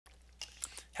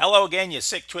Hello again, you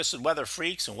sick, twisted weather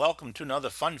freaks, and welcome to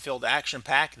another fun-filled,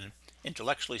 action-packed, and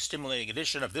intellectually stimulating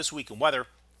edition of This Week in Weather.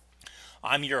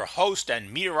 I'm your host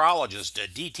and meteorologist,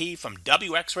 DT from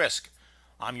WX Risk.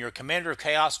 I'm your commander of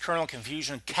chaos, Colonel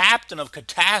Confusion, captain of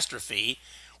catastrophe.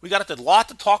 We got a lot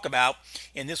to talk about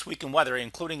in This Week in Weather,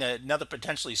 including another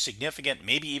potentially significant,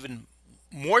 maybe even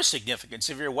more significant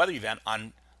severe weather event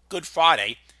on Good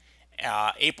Friday,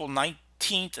 April 19th,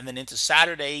 and then into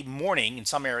Saturday morning in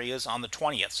some areas on the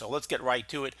 20th. So let's get right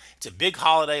to it. It's a big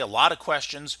holiday, a lot of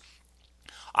questions.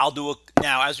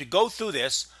 Now as we go through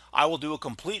this, I will do a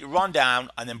complete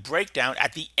rundown and then breakdown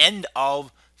at the end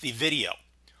of the video.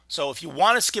 So if you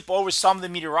want to skip over some of the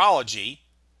meteorology,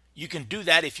 you can do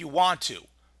that if you want to,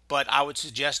 but I would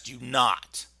suggest you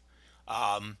not.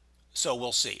 So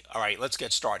we'll see. All right, let's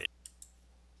get started.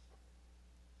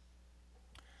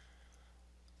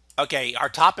 Okay, our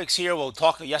topics here, we'll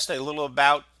talk yesterday a little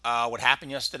about what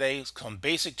happened yesterday, some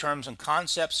basic terms and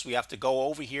concepts we have to go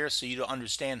over here so you to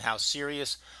understand how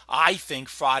serious I think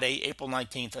Friday, April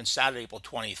 19th and Saturday, April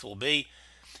 20th will be.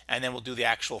 And then we'll do the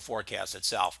actual forecast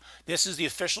itself. This is the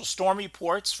official storm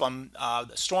reports from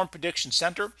the Storm Prediction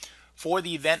Center for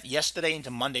the event yesterday into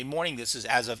Monday morning. This is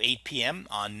as of 8 p.m.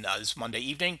 on this Monday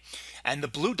evening. And the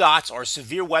blue dots are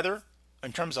severe weather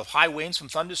in terms of high winds from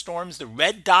thunderstorms. The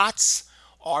red dots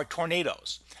are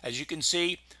tornadoes. As you can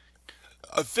see,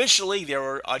 officially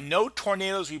there are no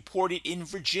tornadoes reported in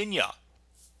Virginia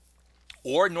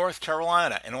or North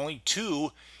Carolina, and only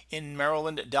 2 in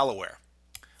Maryland, Delaware.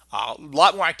 A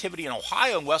lot more activity in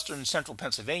Ohio and western and central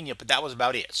Pennsylvania, but that was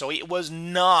about it. So it was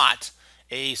not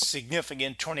a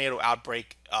significant tornado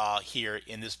outbreak here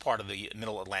in this part of the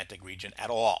Middle Atlantic region at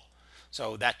all.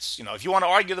 So that's, if you want to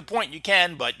argue the point, you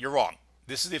can, but you're wrong.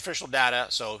 This is the official data,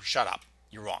 so shut up.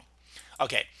 You're wrong.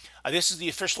 Okay, this is the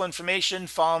official information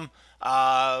from,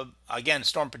 again,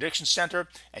 Storm Prediction Center,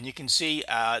 and you can see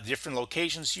different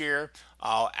locations here,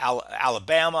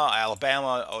 Alabama,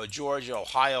 Georgia,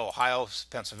 Ohio,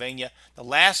 Pennsylvania. The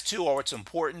last 2 are what's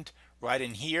important right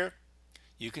in here.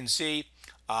 You can see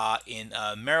in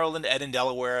Maryland and in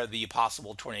Delaware the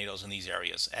possible tornadoes in these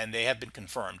areas, and they have been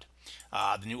confirmed.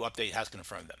 The new update has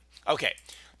confirmed them. Okay.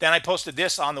 Then I posted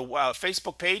this on the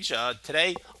Facebook page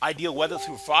today. Ideal weather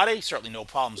through Friday, certainly no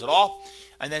problems at all.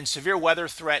 And then severe weather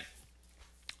threat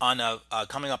on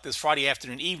coming up this Friday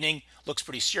afternoon, evening. Looks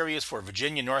pretty serious for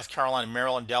Virginia, North Carolina,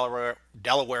 Maryland, Delaware,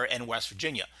 and West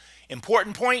Virginia.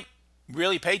 Important point,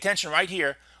 really pay attention right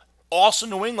here. Also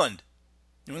New England.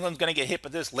 New England's going to get hit by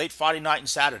this late Friday night and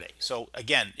Saturday. So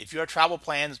again, if you have travel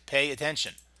plans, pay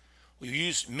attention.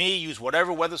 Use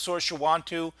whatever weather source you want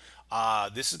to.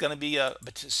 This is going to be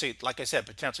like I said,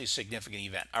 potentially significant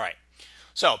event. All right.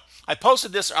 So I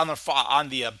posted this on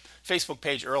the Facebook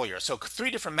page earlier. So 3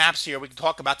 different maps here. We can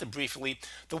talk about them briefly.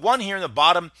 The one here in the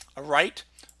bottom right.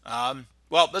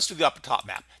 Well, let's do the upper top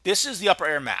map. This is the upper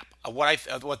air map of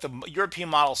what the European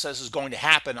model says is going to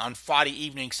happen on Friday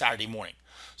evening, Saturday morning.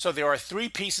 So there are 3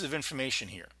 pieces of information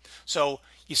here. So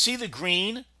you see the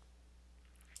green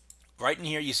right in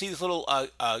here. You see this little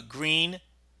green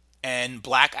and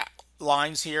black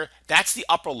lines here. That's the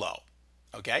upper low.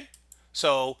 Okay,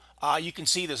 so you can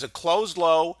see there's a closed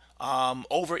low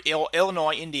over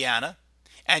Illinois, Indiana,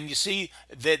 and you see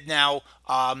that now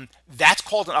that's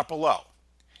called an upper low.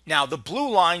 Now the blue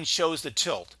line shows the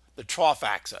tilt, the trough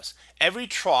axis. Every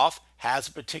trough has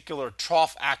a particular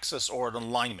trough axis or an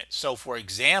alignment. So for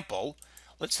example,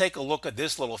 let's take a look at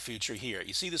this little feature here.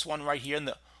 You see this one right here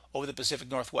over the Pacific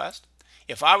Northwest?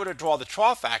 If I were to draw the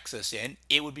trough axis in,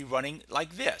 it would be running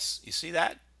like this. You see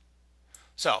that?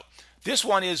 So this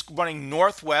one is running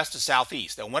northwest to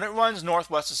southeast. And when it runs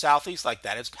northwest to southeast like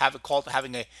that, it's called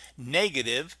having a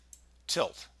negative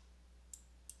tilt.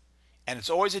 And it's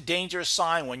always a dangerous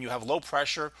sign when you have low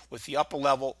pressure with the upper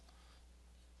level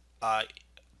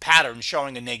pattern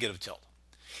showing a negative tilt.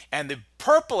 And the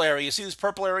purple area, you see this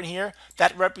purple area in here?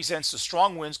 That represents the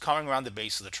strong winds coming around the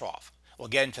base of the trough. We'll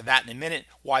get into that in a minute,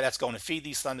 why that's going to feed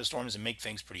these thunderstorms and make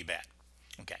things pretty bad.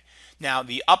 Okay. Now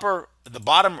the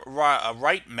bottom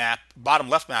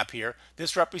left map here,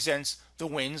 this represents the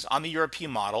winds on the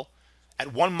European model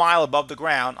at 1 mile above the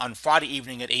ground on Friday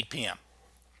evening at 8 p.m.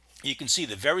 You can see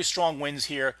the very strong winds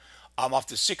here up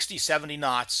to 60, 70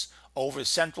 knots over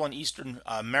central and eastern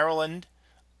Maryland,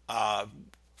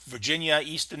 Virginia,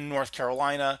 eastern North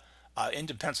Carolina,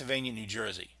 into Pennsylvania, New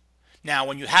Jersey. Now,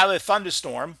 when you have a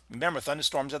thunderstorm, remember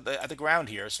thunderstorms at the ground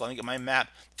here. So let me get my map.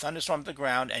 Thunderstorm at the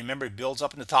ground, and remember it builds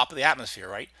up in the top of the atmosphere,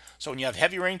 right? So when you have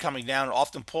heavy rain coming down, it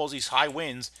often pulls these high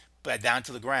winds down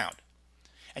to the ground.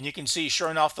 And you can see, sure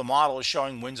enough, the model is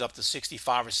showing winds up to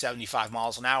 65 or 75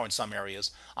 miles an hour in some areas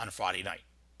on Friday night.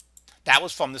 That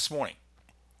was from this morning.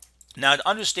 Now, to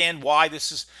understand why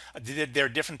there are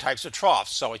different types of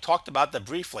troughs. So I talked about that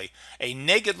briefly. A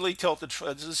negatively tilted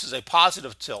trough, this is a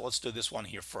positive tilt. Let's do this one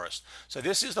here first. So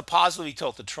this is the positively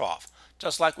tilted trough,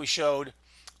 just like we showed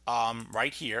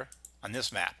right here on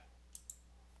this map.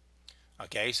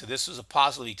 Okay, so this is a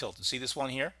positively tilted. See this one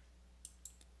here?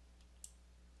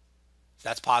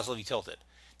 That's positively tilted.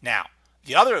 Now,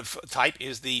 the other type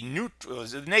is the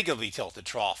negatively tilted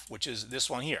trough, which is this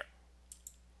one here.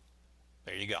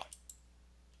 There you go.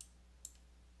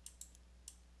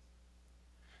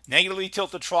 Negatively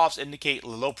tilted troughs indicate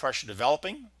low pressure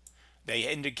developing. They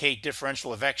indicate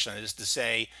differential advection. That is to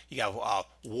say, you have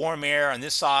warm air on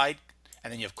this side,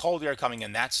 and then you have cold air coming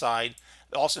in that side.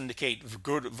 They also indicate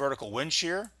good vertical wind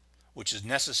shear, which is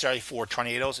necessary for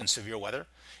tornadoes and severe weather.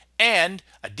 And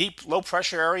a deep low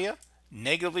pressure area,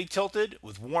 negatively tilted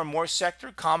with warm moist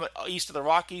sector, east of the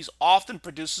Rockies, often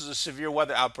produces a severe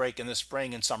weather outbreak in the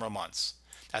spring and summer months.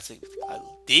 That's a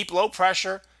deep low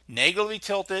pressure, negatively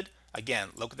tilted. Again,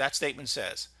 look what that statement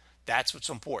says. That's what's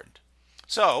important.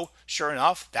 So, sure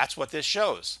enough, that's what this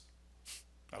shows.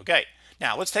 Okay,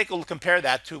 now let's take a look, compare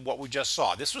that to what we just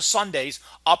saw. This was Sunday's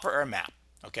upper air map,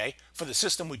 okay, for the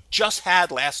system we just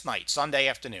had last night, Sunday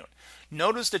afternoon.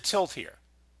 Notice the tilt here.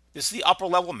 This is the upper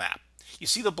level map. You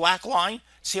see the black line?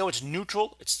 See how it's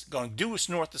neutral? It's going due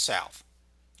north to south,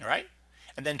 all right?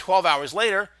 And then 12 hours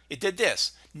later, it did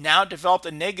this. Now it developed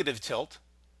a negative tilt.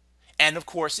 And of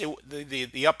course,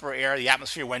 the upper air, the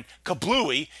atmosphere went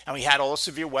kablooey, and we had all the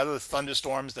severe weather, the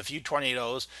thunderstorms, the few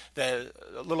tornadoes, a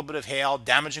little bit of hail,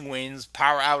 damaging winds,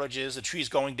 power outages, the trees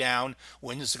going down,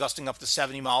 winds gusting up to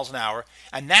 70 miles an hour.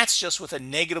 And that's just with a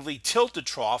negatively tilted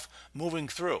trough moving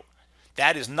through.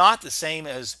 That is not the same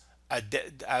as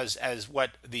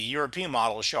what the European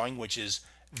model is showing, which is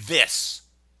this.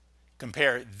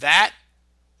 Compare that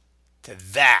to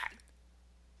that.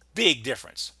 Big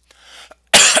difference.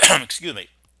 Excuse me.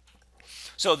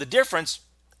 So the difference,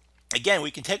 again,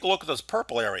 we can take a look at this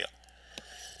purple area.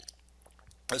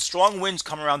 The strong winds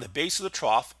come around the base of the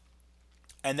trough,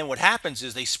 and then what happens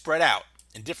is they spread out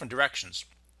in different directions.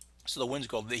 So the winds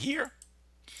go here,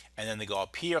 and then they go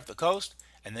up here up the coast,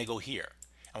 and they go here.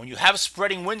 And when you have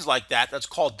spreading winds like that, that's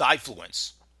called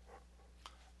diffluence.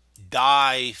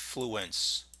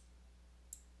 Diffluence.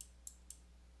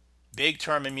 Big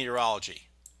term in meteorology.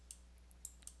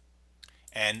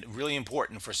 And really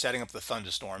important for setting up the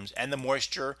thunderstorms and the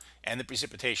moisture and the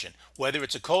precipitation. Whether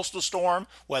it's a coastal storm,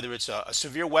 whether it's a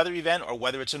severe weather event, or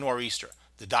whether it's a nor'easter,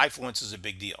 the diffluence is a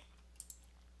big deal.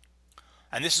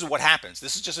 And this is what happens.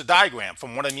 This is just a diagram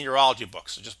from one of the meteorology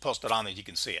books. So just post it on there, you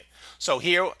can see it. So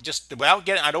here, just without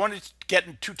getting, I don't want to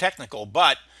get too technical,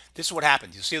 but this is what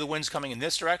happens. You see the winds coming in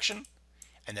this direction,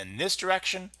 and then this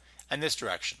direction, and this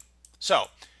direction. So,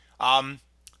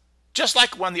 just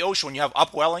like when the ocean, when you have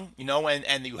upwelling, you know,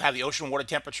 and you have the ocean water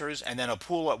temperatures, and then a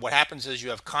pool, what happens is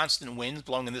you have constant winds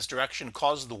blowing in this direction,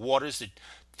 causes the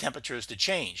temperatures to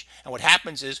change. And what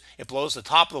happens is it blows the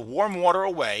top of the warm water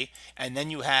away, and then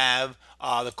you have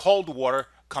the cold water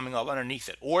coming up underneath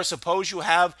it. Or suppose you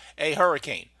have a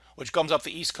hurricane, which comes up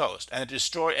the east coast, and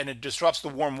it disrupts the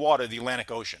warm water of the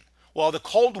Atlantic Ocean. Well, the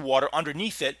cold water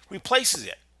underneath it replaces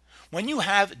it. When you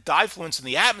have diffluence in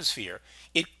the atmosphere,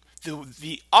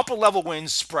 the upper level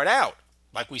winds spread out,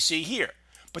 like we see here.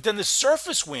 But then the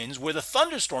surface winds, where the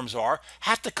thunderstorms are,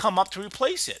 have to come up to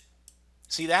replace it.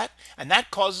 See that? And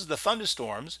that causes the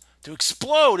thunderstorms to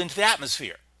explode into the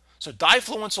atmosphere. So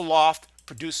diffluence aloft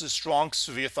produces strong,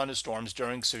 severe thunderstorms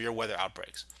during severe weather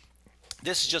outbreaks.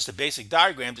 This is just a basic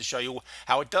diagram to show you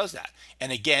how it does that.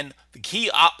 And again, the key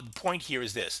point here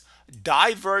is this.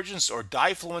 Divergence or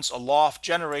diffluence aloft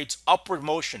generates upward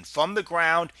motion from the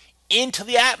ground into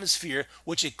the atmosphere,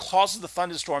 which it causes the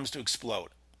thunderstorms to explode.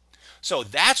 So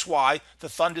that's why the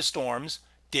thunderstorms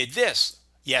did this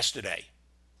yesterday.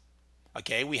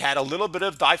 Okay, we had a little bit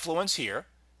of diffluence here.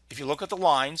 If you look at the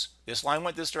lines, this line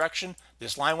went this direction,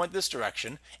 this line went this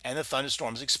direction, and the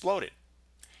thunderstorms exploded.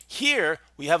 Here,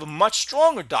 we have a much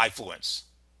stronger diffluence.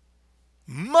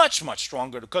 Much, much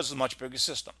stronger because of a much bigger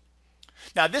system.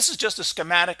 Now, this is just a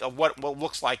schematic of what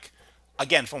looks like,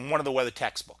 again, from one of the weather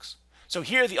textbooks. So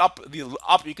here,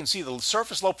 you can see the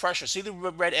surface low pressure. See the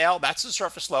red L? That's the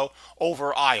surface low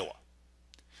over Iowa.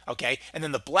 Okay, and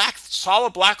then the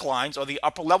solid black lines are the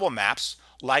upper level maps,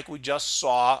 like we just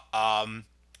saw.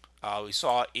 We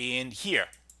saw in here,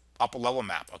 upper level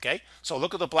map. Okay, so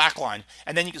look at the black line,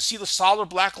 and then you can see the solid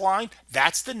black line.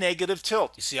 That's the negative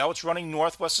tilt. You see how it's running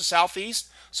northwest to southeast?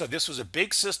 So this was a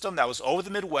big system that was over the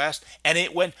Midwest, and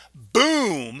it went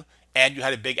boom, and you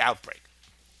had a big outbreak.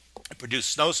 It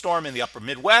produced snowstorm in the upper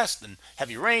Midwest and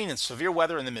heavy rain and severe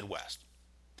weather in the Midwest.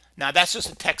 Now, that's just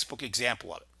a textbook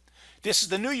example of it. This is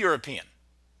the new European,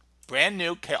 brand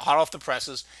new, hot off the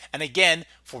presses. And again,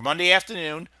 for Monday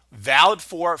afternoon, valid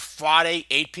for Friday,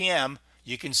 8 p.m.,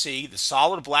 you can see the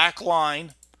solid black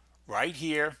line right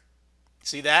here.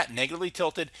 See that? Negatively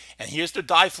tilted. And here's the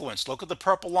diffluence. Look at the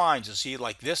purple lines. You see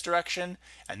like this direction,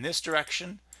 and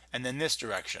then this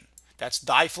direction. That's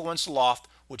diffluence aloft,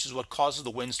 which is what causes the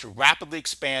winds to rapidly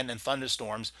expand and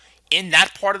thunderstorms in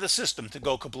that part of the system to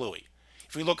go kablooey.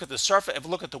 If we look at the surface, if we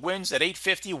look at the winds at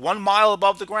 850, 1 mile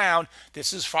above the ground,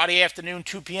 this is Friday afternoon,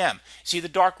 2 p.m. See the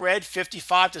dark red,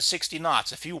 55 to 60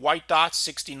 knots. A few white dots,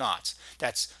 60 knots.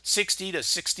 That's 60 to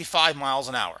 65 miles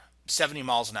an hour, 70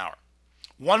 miles an hour.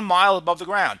 1 mile above the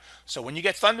ground. So when you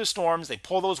get thunderstorms, they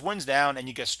pull those winds down and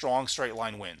you get strong straight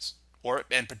line winds,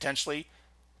 and potentially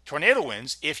tornado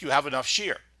winds if you have enough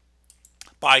shear.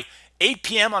 By 8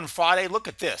 p.m. on Friday, look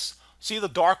at this. See the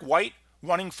dark white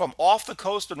running from off the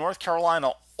coast of North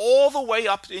Carolina all the way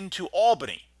up into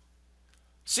Albany.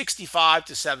 65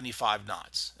 to 75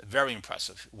 knots. Very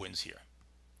impressive winds here.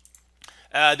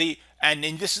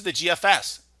 This is the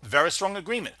GFS. Very strong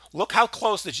agreement. Look how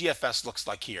close the GFS looks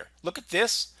like here. Look at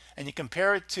this, and you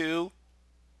compare it to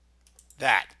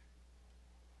that.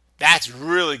 That's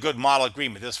really good model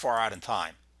agreement this far out in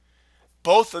time.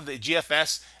 Both of the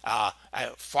GFS,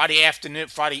 Friday afternoon,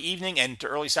 Friday evening, and to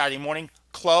early Saturday morning,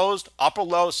 closed, upper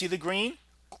low. See the green?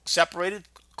 Separated,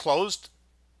 closed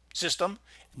system,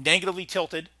 negatively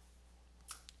tilted.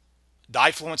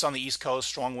 Diffluence on the East Coast,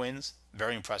 strong winds.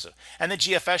 Very impressive. And the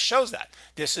GFS shows that.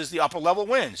 This is the upper level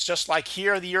winds. Just like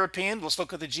here, the European, let's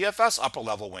look at the GFS upper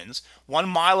level winds. 1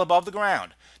 mile above the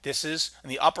ground. This is in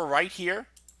the upper right here.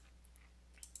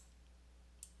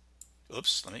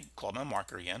 Oops, let me call my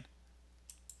marker again.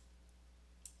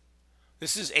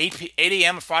 This is 8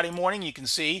 a.m. Friday morning. You can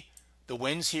see the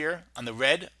winds here on the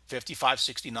red, 55,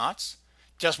 60 knots.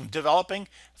 Just developing.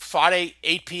 Friday,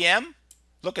 8 p.m.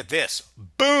 Look at this.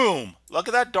 Boom! Look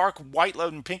at that dark white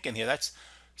and pink in here. That's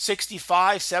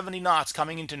 65, 70 knots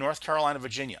coming into North Carolina,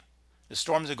 Virginia. The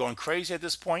storms are going crazy at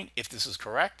this point, if this is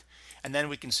correct. And then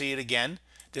we can see it again.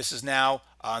 This is now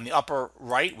on the upper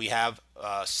right. We have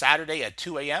Saturday at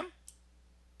 2 a.m.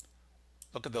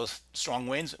 Look at those strong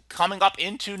winds coming up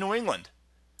into New England.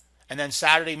 And then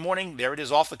Saturday morning, there it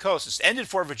is off the coast. It's ended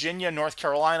for Virginia, North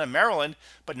Carolina, Maryland,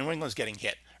 but New England's getting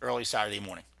hit early Saturday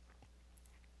morning.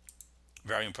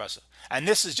 Very impressive. And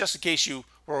this is just in case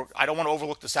I don't want to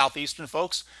overlook the southeastern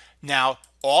folks. Now,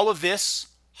 all of this,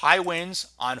 high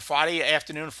winds on Friday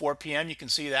afternoon, 4 p.m., you can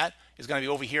see that, is going to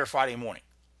be over here Friday morning.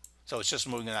 So it's just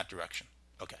moving in that direction.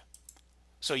 Okay.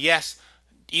 So yes,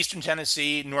 Eastern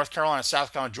Tennessee, North Carolina,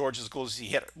 South Carolina, Georgia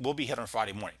will be hit on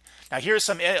Friday morning. Now, here's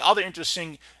some other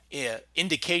interesting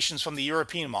indications from the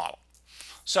European model.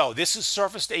 So this is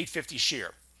surface to 850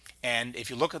 shear. And if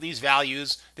you look at these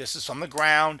values, this is from the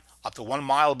ground up to 1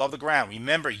 mile above the ground.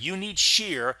 Remember, you need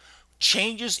shear,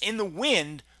 changes in the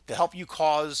wind to help you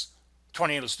cause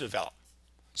tornadoes to develop.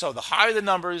 So the higher the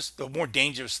numbers, the more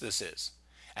dangerous this is.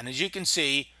 And as you can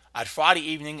see, at Friday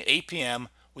evening, 8 p.m.,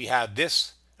 we have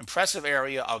this impressive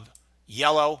area of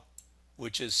yellow,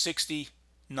 which is 60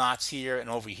 knots here and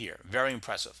over here. Very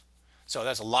impressive. So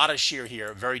that's a lot of shear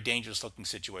here, very dangerous looking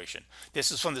situation.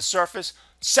 This is from the surface,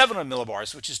 700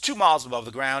 millibars, which is 2 miles above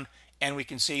the ground, and we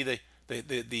can see the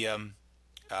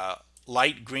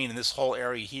light green in this whole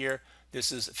area here. This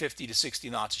is 50 to 60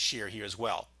 knots of shear here as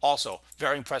well. Also,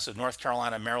 very impressive, North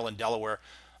Carolina, Maryland, Delaware,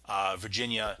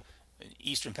 Virginia,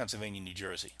 eastern Pennsylvania, New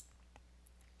Jersey.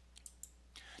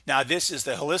 Now this is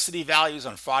the helicity values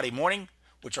on Friday morning,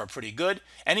 which are pretty good.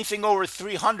 Anything over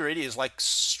 300 is like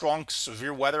strong,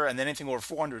 severe weather, and then anything over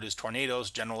 400 is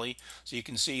tornadoes generally. So you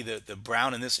can see the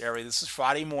brown in this area. This is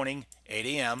Friday morning, 8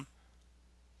 a.m.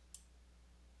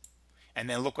 And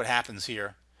then look what happens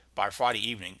here by Friday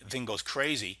evening. The thing goes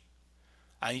crazy.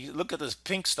 And you look at this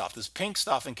pink stuff. This pink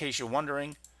stuff, in case you're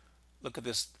wondering, look at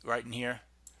this right in here.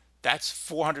 That's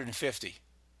 450.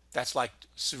 That's like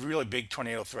really big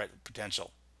tornado threat potential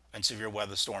and severe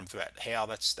weather storm threat. Hail,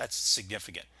 that's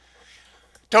significant.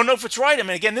 Don't know if it's right. I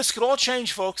mean, again, this could all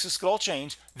change, folks. This could all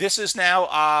change. This is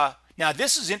now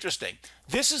this is interesting.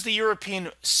 This is the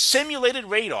European simulated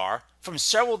radar from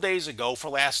several days ago for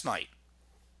last night.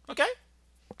 Okay?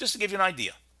 Just to give you an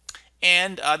idea.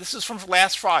 And this is from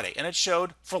last Friday. And it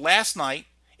showed, for last night,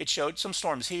 it showed some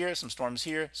storms here, some storms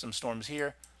here, some storms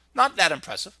here. Not that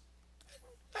impressive.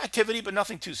 Activity, but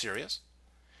nothing too serious.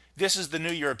 This is the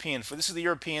new European. This is the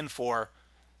European for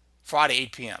Friday,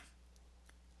 8 p.m.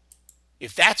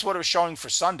 If that's what it was showing for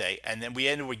Sunday, and then we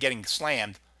ended up getting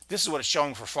slammed, this is what it's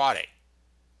showing for Friday.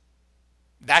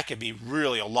 that could be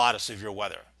really a lot of severe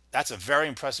weather. That's a very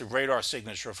impressive radar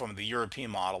signature from the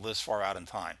European model this far out in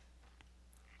time.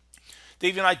 To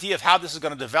give you an idea of how this is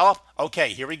going to develop, okay,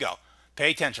 here we go.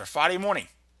 Pay attention. Friday morning,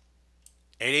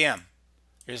 8 a.m.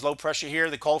 Here's low pressure here,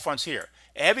 the cold front's here.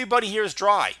 Everybody here is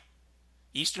dry.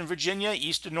 Eastern Virginia,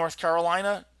 Eastern North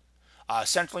Carolina,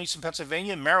 Central and Eastern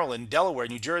Pennsylvania, Maryland, Delaware,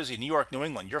 New Jersey, New York, New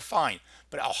England. You're fine.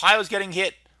 But Ohio's getting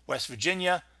hit. West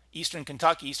Virginia, Eastern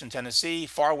Kentucky, Eastern Tennessee,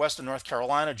 far west of North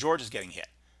Carolina, Georgia's getting hit.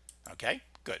 Okay,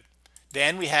 good.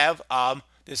 Then we have,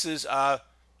 this is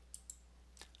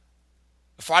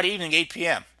Friday evening, 8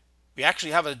 p.m. We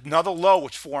actually have another low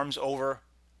which forms over,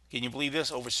 can you believe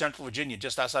this, over Central Virginia,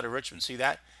 just outside of Richmond. See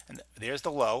that? And there's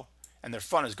the low, and their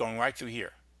front is going right through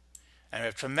here. And we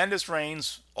have tremendous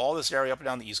rains, all this area up and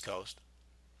down the East Coast.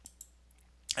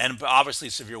 And obviously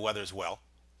severe weather as well.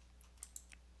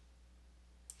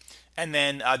 And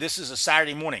then this is a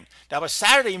Saturday morning. Now, by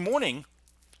Saturday morning,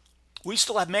 we may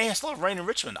still have rain in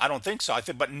Richmond. I don't think so.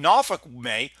 But Norfolk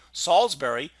may,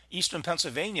 Salisbury, Eastern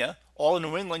Pennsylvania, all in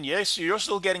New England, yes, you're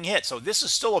still getting hit. So this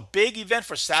is still a big event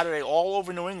for Saturday all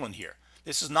over New England here.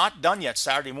 This is not done yet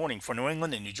Saturday morning for New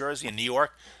England and New Jersey and New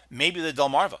York, maybe the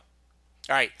Delmarva.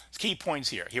 All right, key points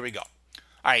here. Here we go.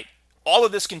 All right, all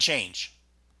of this can change.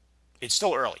 It's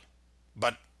still early,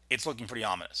 but it's looking pretty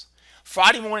ominous.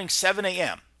 Friday morning, 7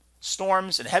 a.m.,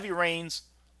 storms and heavy rains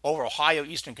over Ohio,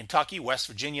 Eastern Kentucky, West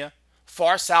Virginia,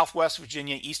 far southwest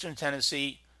Virginia, Eastern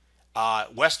Tennessee,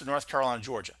 western North Carolina,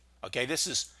 Georgia. Okay, this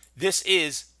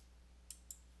is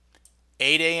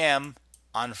 8 a.m.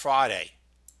 on Friday.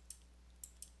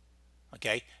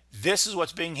 Okay, this is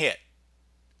what's being hit.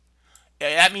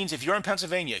 That means if you're in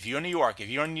Pennsylvania, if you're in New York, if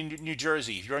you're in New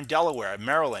Jersey, if you're in Delaware,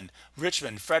 Maryland,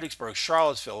 Richmond, Fredericksburg,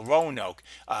 Charlottesville, Roanoke,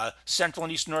 Central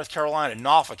and Eastern North Carolina,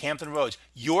 Norfolk, Hampton Roads,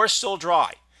 you're still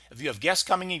dry. If you have guests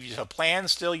coming in, if you have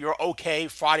plans still, you're okay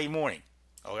Friday morning.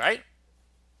 All right?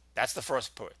 That's the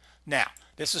first part. Now,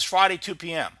 this is Friday, 2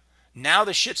 p.m. Now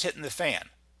the shit's hitting the fan.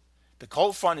 The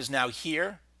cold front is now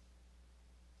here.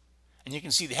 And you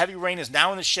can see the heavy rain is now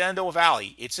in the Shenandoah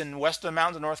Valley. It's in western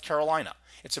mountains of North Carolina.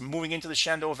 It's moving into the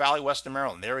Shenandoah Valley, western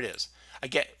Maryland. There it is.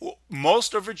 Again,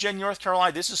 most of Virginia, North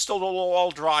Carolina, this is still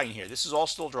all dry in here. This is all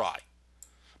still dry.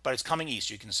 But it's coming east.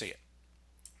 You can see it.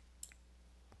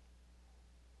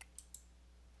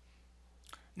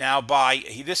 Now,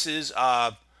 this is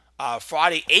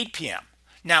Friday, 8 p.m.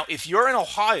 Now, if you're in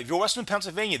Ohio, if you're western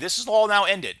Pennsylvania, this is all now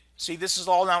ended. See, this is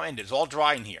all now ended. It's all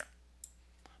dry in here.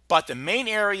 But the main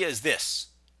area is this.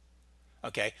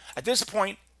 Okay? At this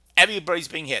point, everybody's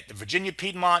being hit. The Virginia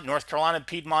Piedmont, North Carolina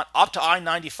Piedmont, up to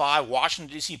I-95,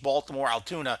 Washington, D.C., Baltimore,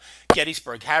 Altoona,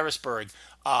 Gettysburg, Harrisburg,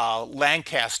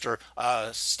 Lancaster,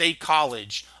 State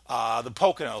College, the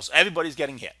Poconos. Everybody's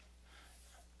getting hit.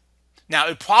 Now,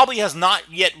 it probably has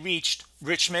not yet reached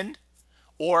Richmond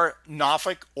or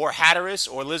Norfolk or Hatteras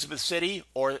or Elizabeth City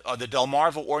or the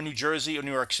Delmarva or New Jersey or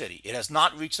New York City. It has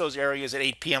not reached those areas at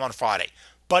 8 p.m. on Friday,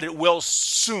 but it will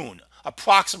soon,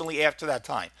 approximately after that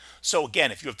time. So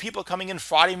again, if you have people coming in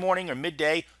Friday morning or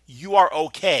midday, you are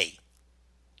okay.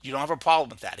 You don't have a problem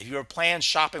with that. If you have plans,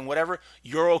 shopping, whatever,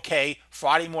 you're okay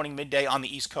Friday morning, midday on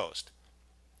the East Coast.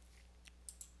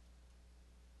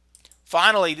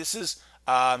 Finally, this is,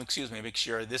 excuse me, make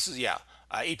sure, this is,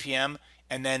 8 p.m.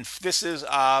 And then this is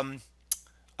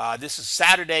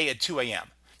Saturday at 2 a.m.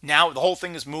 Now the whole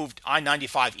thing has moved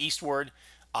I-95 eastward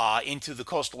into the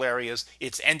coastal areas.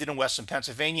 It's ended in western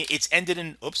Pennsylvania. It's ended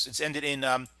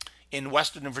in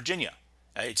western Virginia.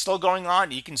 It's still going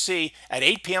on. You can see at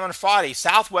 8 p.m. on Friday,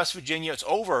 southwest Virginia. It's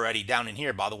over already down in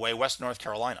here, by the way, western North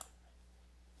Carolina.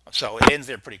 So it ends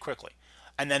there pretty quickly.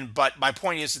 And then, but my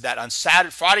point is that on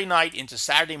Friday night into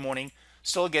Saturday morning,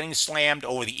 still getting slammed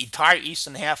over the entire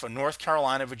eastern half of North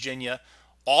Carolina, Virginia,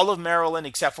 all of Maryland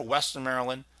except for western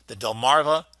Maryland, the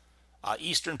Delmarva,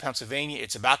 eastern Pennsylvania.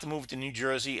 It's about to move to New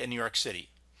Jersey and New York City.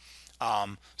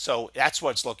 So that's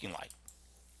what it's looking like.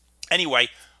 Anyway,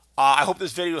 I hope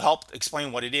this video helped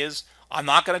explain what it is. I'm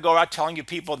not going to go out telling you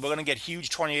people we're going to get huge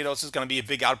tornadoes. This is going to be a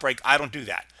big outbreak. I don't do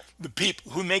that. The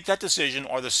people who make that decision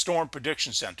are the Storm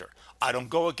Prediction Center. I don't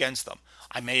go against them.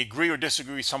 I may agree or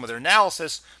disagree with some of their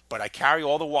analysis, but I carry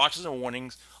all the watches and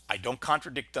warnings. I don't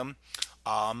contradict them.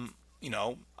 I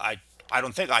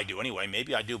don't think I do anyway.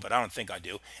 Maybe I do, but I don't think I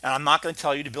do. And I'm not going to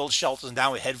tell you to build shelters and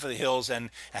down, head for the hills and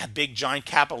have big giant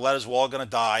capital letters, we're all going to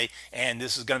die, and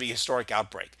this is going to be a historic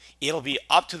outbreak. It'll be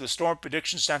up to the Storm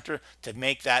Prediction Center to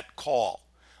make that call.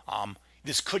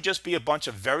 This could just be a bunch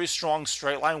of very strong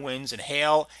straight line winds and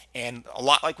hail and a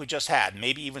lot like we just had,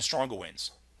 maybe even stronger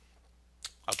winds.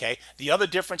 Okay, the other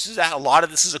difference is that a lot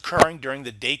of this is occurring during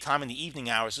the daytime and the evening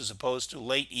hours as opposed to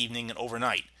late evening and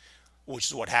overnight. which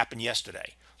is what happened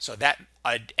yesterday. So that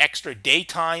extra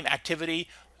daytime activity,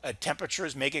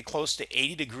 temperatures make it close to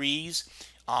 80 degrees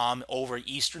over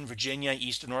eastern Virginia,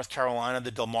 eastern North Carolina,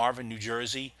 the Delmarva, New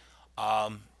Jersey,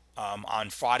 on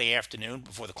Friday afternoon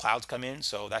before the clouds come in.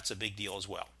 So that's a big deal as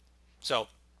well. So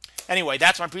anyway,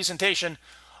 that's my presentation.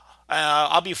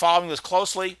 I'll be following this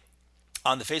closely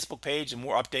on the Facebook page and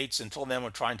more updates. Until then,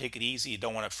 we'll try and take it easy. You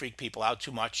don't want to freak people out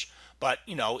too much. But,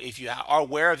 you know, if you are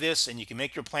aware of this and you can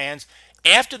make your plans,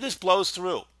 after this blows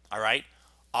through, all right,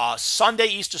 Sunday,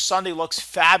 Easter Sunday looks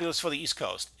fabulous for the East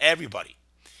Coast. Everybody,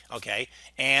 okay?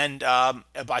 And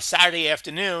by Saturday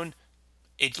afternoon,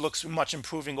 it looks much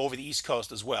improving over the East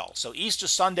Coast as well. So Easter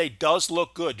Sunday does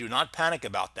look good. Do not panic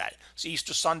about that. So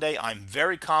Easter Sunday, I'm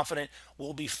very confident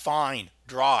we'll be fine,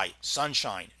 dry,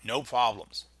 sunshine, no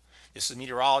problems. This is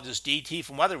meteorologist DT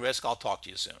from Weather Risk. I'll talk to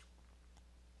you soon.